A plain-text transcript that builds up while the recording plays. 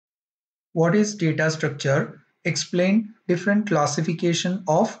What is data structure? Explain different classification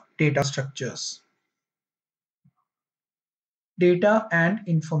of data structures. Data and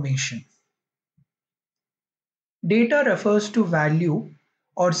information. Data refers to value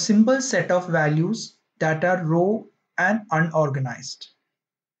or simple set of values that are raw and unorganized.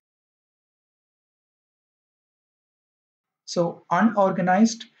 So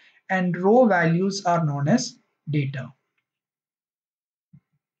unorganized and raw values are known as data.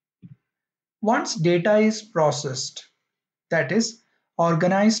 Once data is processed, that is,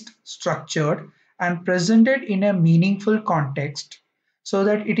 organized, structured, and presented in a meaningful context so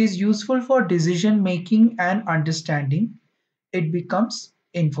that it is useful for decision making and understanding, it becomes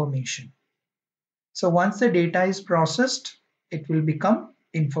information. So once the data is processed, it will become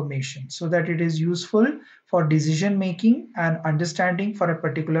information so that it is useful for decision making and understanding for a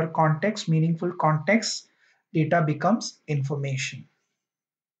particular context, meaningful context, data becomes information.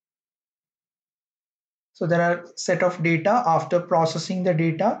 So there are set of data. After processing the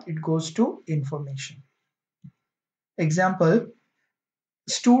data, it goes to information. Example,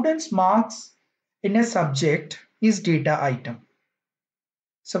 students' marks in a subject is data item.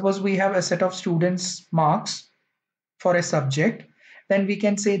 Suppose we have a set of students' marks for a subject, then we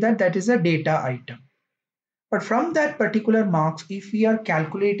can say that that is a data item. But from that particular marks, if we are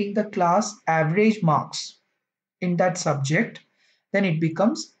calculating the class average marks in that subject, then it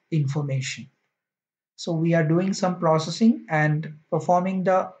becomes information. So we are doing some processing and performing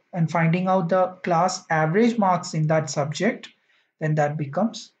the and finding out the class average marks in that subject, then that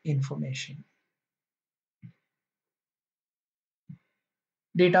becomes information.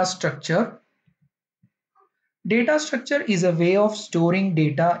 Data structure. Data structure is a way of storing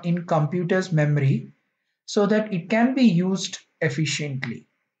data in computer's memory so that it can be used efficiently.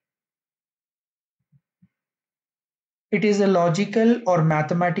 It is a logical or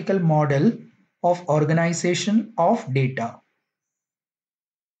mathematical model of organization of data.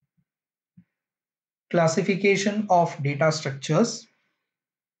 Classification of data structures.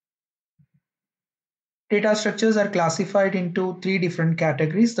 Data structures are classified into three different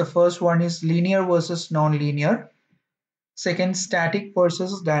categories. The first one is linear versus nonlinear. Second, static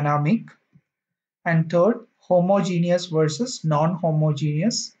versus dynamic. And third, homogeneous versus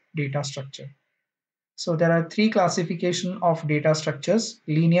non-homogeneous data structure. So there are three classification of data structures: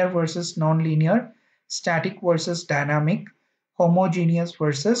 linear versus nonlinear, static versus dynamic, homogeneous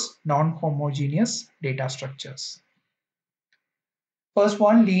versus non-homogeneous data structures. First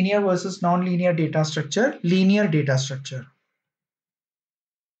one, linear versus nonlinear data structure. Linear data structure.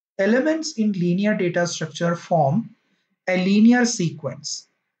 Elements in linear data structure form a linear sequence,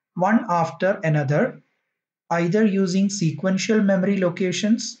 one after another, either using sequential memory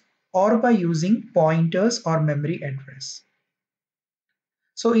locations or by using pointers or memory address.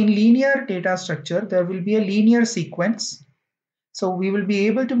 So in linear data structure, there will be a linear sequence. So we will be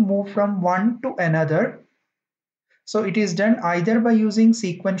able to move from one to another. So it is done either by using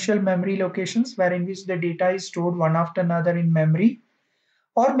sequential memory locations, wherein which the data is stored one after another in memory,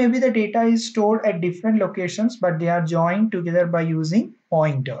 or maybe the data is stored at different locations, but they are joined together by using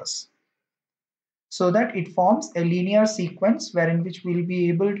pointers. So that it forms a linear sequence wherein which we'll be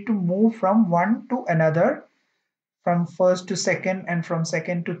able to move from one to another, from first to second and from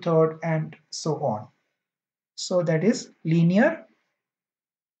second to third and so on. So that is linear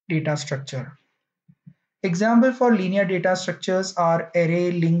data structure. Example for linear data structures are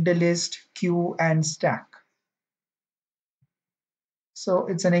array, linked list, queue, and stack. So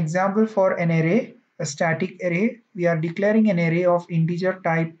it's an example for an array, a static array. We are declaring an array of integer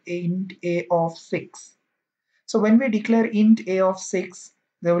type int a of 6. So when we declare int a of 6,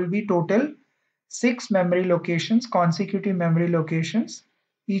 there will be total 6 memory locations, consecutive memory locations.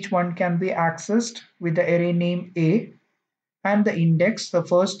 Each one can be accessed with the array name a, and the index. The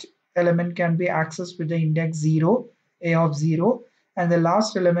first element can be accessed with the index 0, a of 0, and the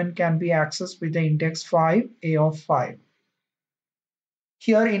last element can be accessed with the index 5, a of 5.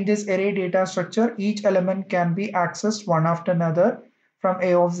 Here in this array data structure, each element can be accessed one after another. From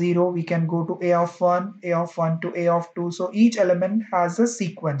a of 0, we can go to a of 1, a of 1 to a of 2. So each element has a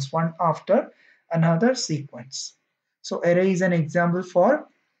sequence, one after another sequence. So array is an example for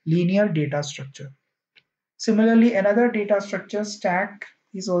linear data structure. Similarly, another data structure, stack,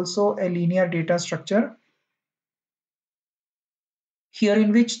 is also a linear data structure, here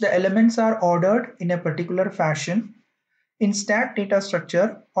in which the elements are ordered in a particular fashion. In stack data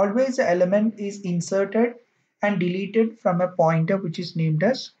structure, always the element is inserted and deleted from a pointer which is named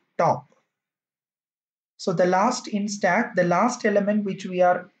as top. So the last in stack, the last element which we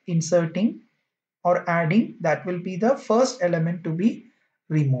are inserting or adding, that will be the first element to be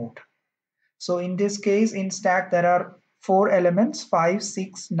removed. So in this case, in stack, there are four elements, 5,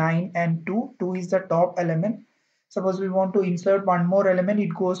 6, 9, and 2. 2 is the top element. Suppose we want to insert one more element,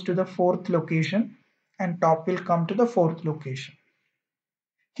 it goes to the fourth location and top will come to the fourth location.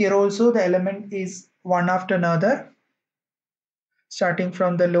 Here also the element is one after another, starting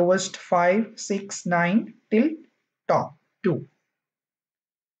from the lowest 5, 6, 9 till top 2.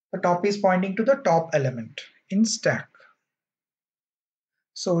 The top is pointing to the top element in stack.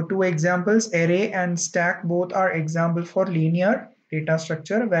 So two examples, array and stack, both are example for linear data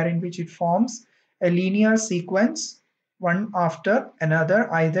structure, wherein which it forms a linear sequence one after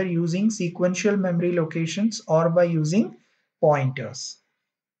another, either using sequential memory locations or by using pointers.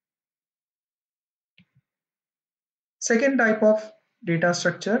 Second type of data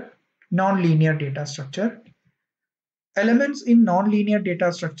structure, nonlinear data structure. Elements in nonlinear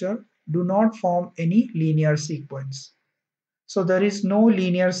data structure do not form any linear sequence. So there is no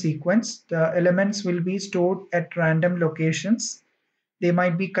linear sequence. The elements will be stored at random locations. They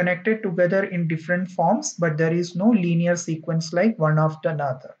might be connected together in different forms, but there is no linear sequence like one after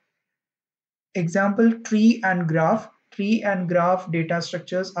another. Example, tree and graph. Tree and graph data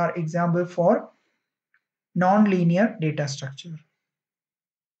structures are example for nonlinear data structure.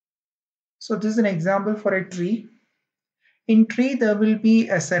 So this is an example for a tree. In tree, there will be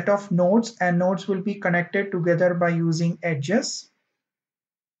a set of nodes and nodes will be connected together by using edges.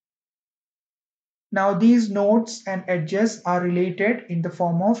 Now these nodes and edges are related in the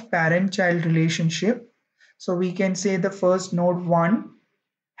form of parent-child relationship. So we can say the first node 1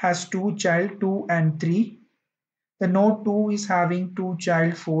 has two child 2 and 3. The node 2 is having two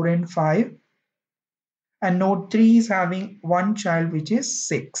child 4 and 5. And node 3 is having one child which is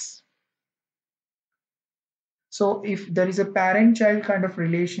 6. So if there is a parent-child kind of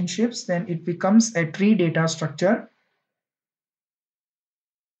relationships, then it becomes a tree data structure.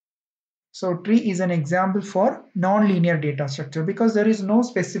 So tree is an example for non-linear data structure because there is no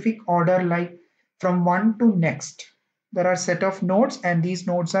specific order like from one to next. There are set of nodes and these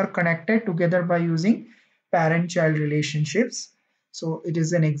nodes are connected together by using parent-child relationships. So it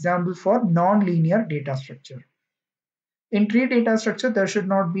is an example for non-linear data structure. In tree data structure, there should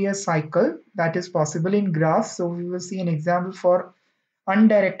not be a cycle that is possible in graph. So we will see an example for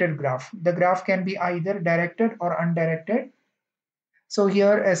undirected graph. The graph can be either directed or undirected. So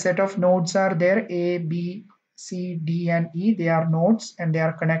here a set of nodes are there, A, B, C, D, and E. They are nodes and they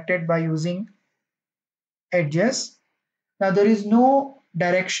are connected by using edges. Now there is no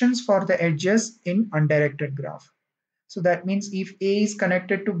directions for the edges in undirected graph. So that means if A is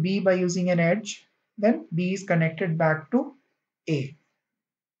connected to B by using an edge, then B is connected back to A.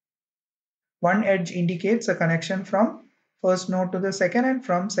 One edge indicates a connection from first node to the second and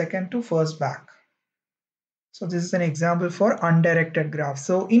from second to first back. So this is an example for undirected graph.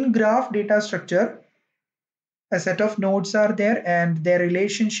 So in graph data structure, a set of nodes are there and their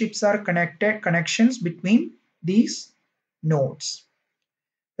relationships are connections between these nodes.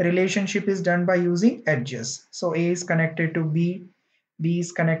 The relationship is done by using edges. So A is connected to B, B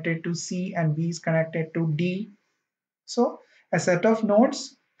is connected to C, and B is connected to D. So a set of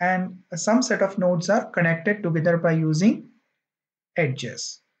nodes and some set of nodes are connected together by using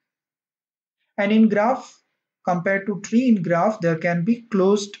edges. And in graph, compared to tree, in graph, there can be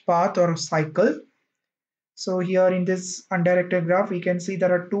closed path or cycle. So here in this undirected graph, we can see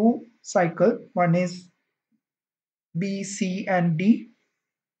there are two cycles. One is B, C, and D.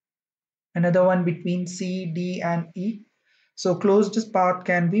 Another one between C, D, and E. So closed path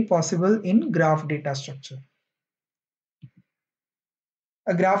can be possible in graph data structure.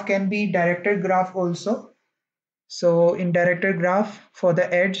 A graph can be directed graph also. So in directed graph, for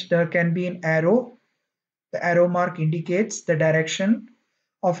the edge, there can be an arrow. The arrow mark indicates the direction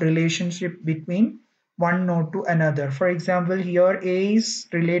of relationship between one node to another. For example, here A is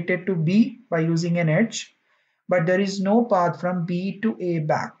related to B by using an edge, but there is no path from B to A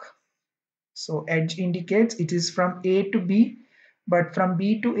back. So edge indicates it is from A to B, but from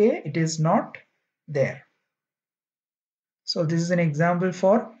B to A, it is not there. So this is an example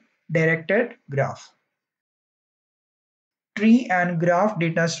for directed graph. Tree and graph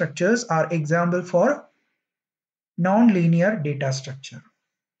data structures are example for nonlinear data structure,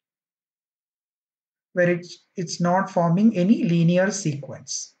 where it's not forming any linear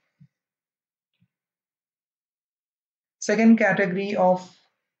sequence. Second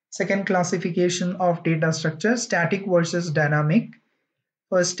classification of data structure, static versus dynamic.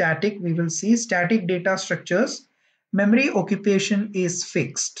 For static, we will see static data structures, memory occupation is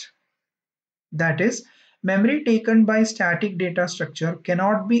fixed. That is, memory taken by static data structure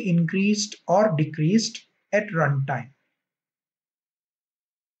cannot be increased or decreased at runtime.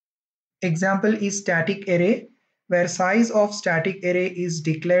 Example is static array, where size of static array is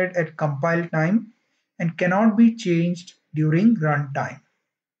declared at compile time and cannot be changed during runtime.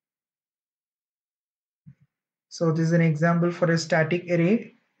 So this is an example for a static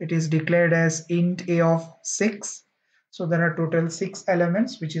array. It is declared as int a of 6. So there are total 6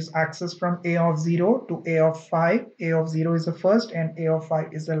 elements which is accessed from a of 0 to a of 5. A of 0 is the first and a of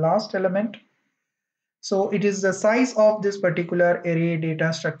 5 is the last element. So it is the size of this particular array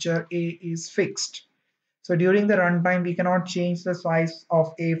data structure A is fixed. So during the runtime, we cannot change the size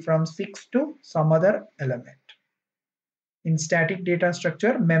of A from 6 to some other element. In static data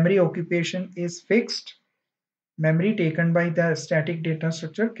structure, memory occupation is fixed. Memory taken by the static data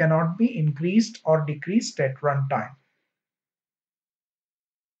structure cannot be increased or decreased at runtime.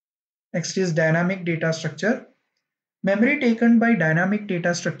 Next is dynamic data structure. Memory taken by dynamic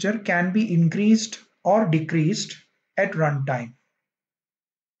data structure can be increased or decreased at runtime.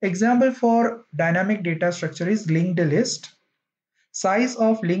 Example for dynamic data structure is linked list. Size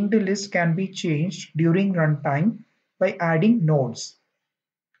of linked list can be changed during runtime by adding nodes.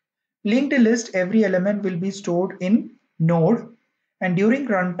 Linked list, every element will be stored in node, and during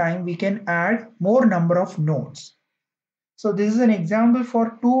runtime we can add more number of nodes. So this is an example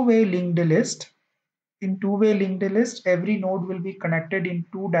for two-way linked list. In two-way linked list, every node will be connected in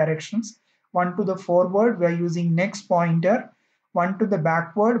two directions, one to the forward by using next pointer, one to the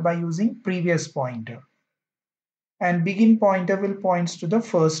backward by using previous pointer, and begin pointer will points to the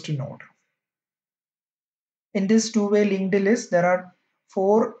first node. In this two-way linked list, there are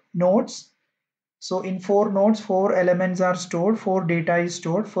 4 nodes. So in 4 nodes, 4 elements are stored, 4 data is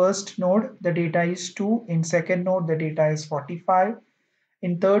stored. First node, the data is 2. In second node, the data is 45.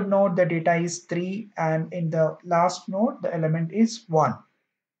 In third node, the data is 3. And in the last node, the element is 1.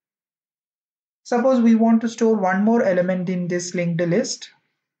 Suppose we want to store one more element in this linked list.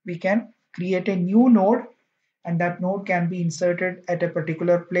 We can create a new node, and that node can be inserted at a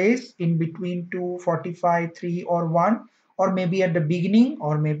particular place in between 2, 45, 3 or 1, or maybe at the beginning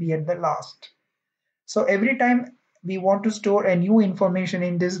or maybe at the last. So every time we want to store a new information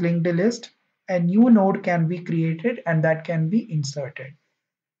in this linked list, a new node can be created and that can be inserted.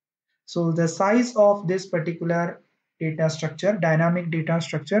 So the size of this particular data structure, dynamic data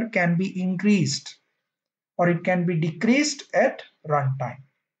structure, can be increased or it can be decreased at runtime.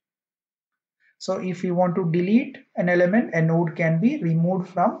 So if you want to delete an element, a node can be removed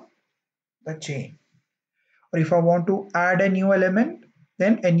from the chain. Or if I want to add a new element,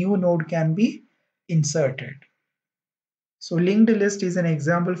 then a new node can be inserted. So linked list is an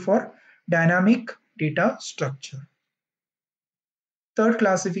example for dynamic data structure. Third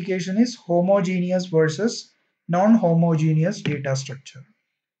classification is homogeneous versus non-homogeneous data structure.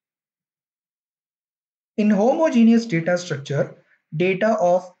 In homogeneous data structure, data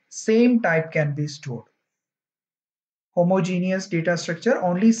of same type can be stored. Homogeneous data structure,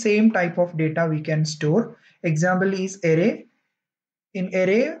 only same type of data we can store. Example is array. In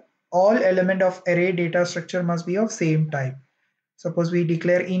array, all element of array data structure must be of same type. Suppose we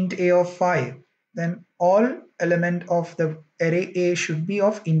declare int a of 5, then all element of the array a should be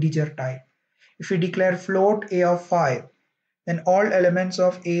of integer type. If we declare float a of 5, then all elements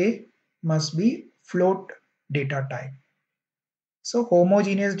of a must be float data type. So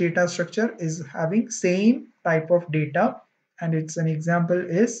homogeneous data structure is having same type of data, and its an example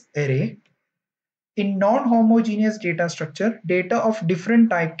is array. In non-homogeneous data structure, data of different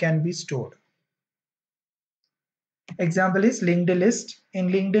type can be stored. Example is linked list.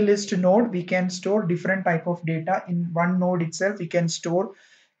 In linked list node, we can store different type of data. In one node itself, we can store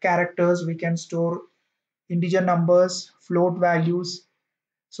characters, we can store integer numbers, float values.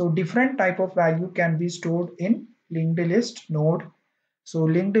 So different type of value can be stored in linked list node. So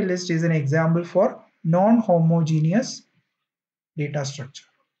linked list is an example for non-homogeneous data structure.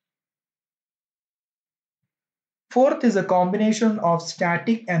 Fourth is a combination of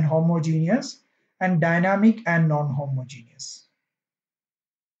static and homogeneous and dynamic and non-homogeneous.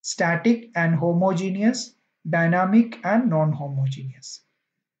 Static and homogeneous, dynamic and non-homogeneous.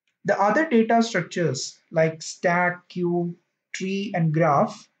 The other data structures like stack, queue, tree and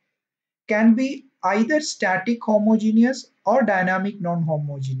graph can be either static homogeneous or dynamic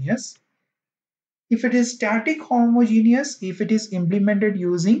non-homogeneous. If it is static homogeneous, if it is implemented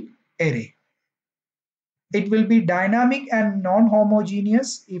using array. It will be dynamic and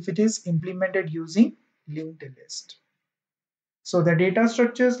non-homogeneous if it is implemented using linked list. So the data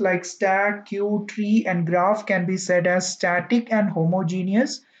structures like stack, queue, tree and graph can be said as static and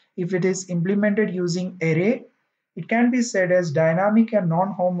homogeneous if it is implemented using array. It can be said as dynamic and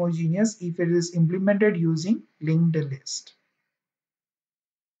non-homogeneous if it is implemented using linked list.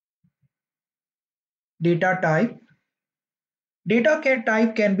 Data type.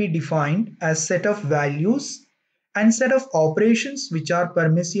 Type can be defined as set of values and set of operations which are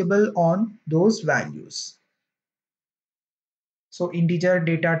permissible on those values. So integer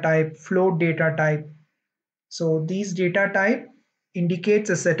data type, float data type. So these data type indicates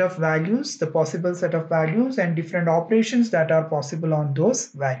a set of values, the possible set of values and different operations that are possible on those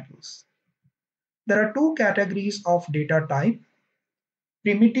values. There are two categories of data type: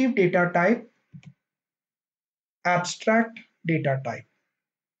 primitive data type, abstract data type.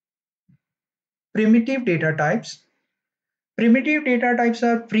 Primitive data types. Primitive data types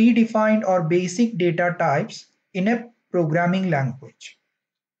are predefined or basic data types in a programming language.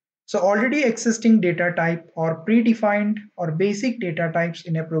 So already existing data type or predefined or basic data types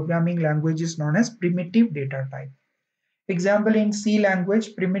in a programming language is known as primitive data type. Example, in C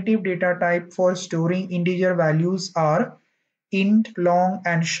language, primitive data type for storing integer values are int, long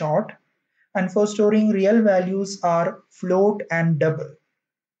and short, and for storing real values are float and double.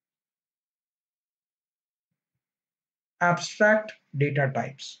 Abstract data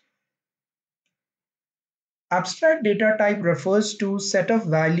types. Abstract data type refers to set of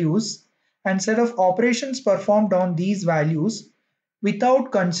values and set of operations performed on these values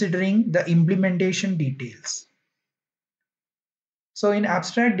without considering the implementation details. So in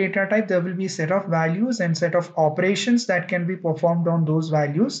abstract data type, there will be a set of values and set of operations that can be performed on those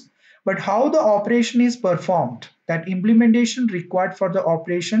values. But how the operation is performed, that implementation required for the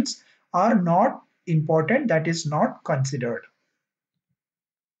operations are not important, that is not considered.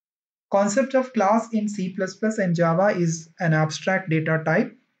 Concept of class in C++ and Java is an abstract data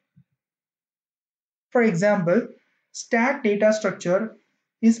type. For example, stack data structure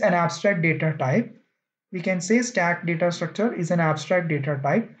is an abstract data type. We can say stack data structure is an abstract data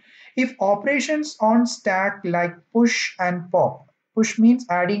type if operations on stack like push and pop. Push means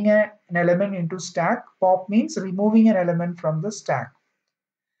adding an element into stack, pop means removing an element from the stack.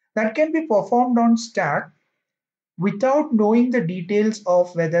 That can be performed on stack without knowing the details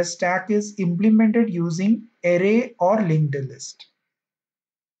of whether stack is implemented using array or linked list.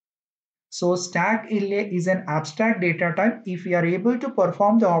 So stack is an abstract data type if we are able to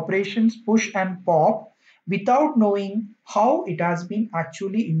perform the operations push and pop without knowing how it has been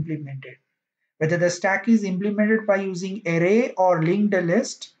actually implemented. Whether the stack is implemented by using array or linked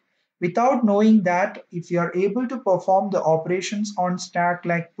list, without knowing that, if you are able to perform the operations on stack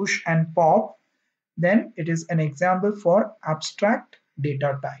like push and pop, then it is an example for abstract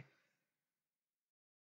data type.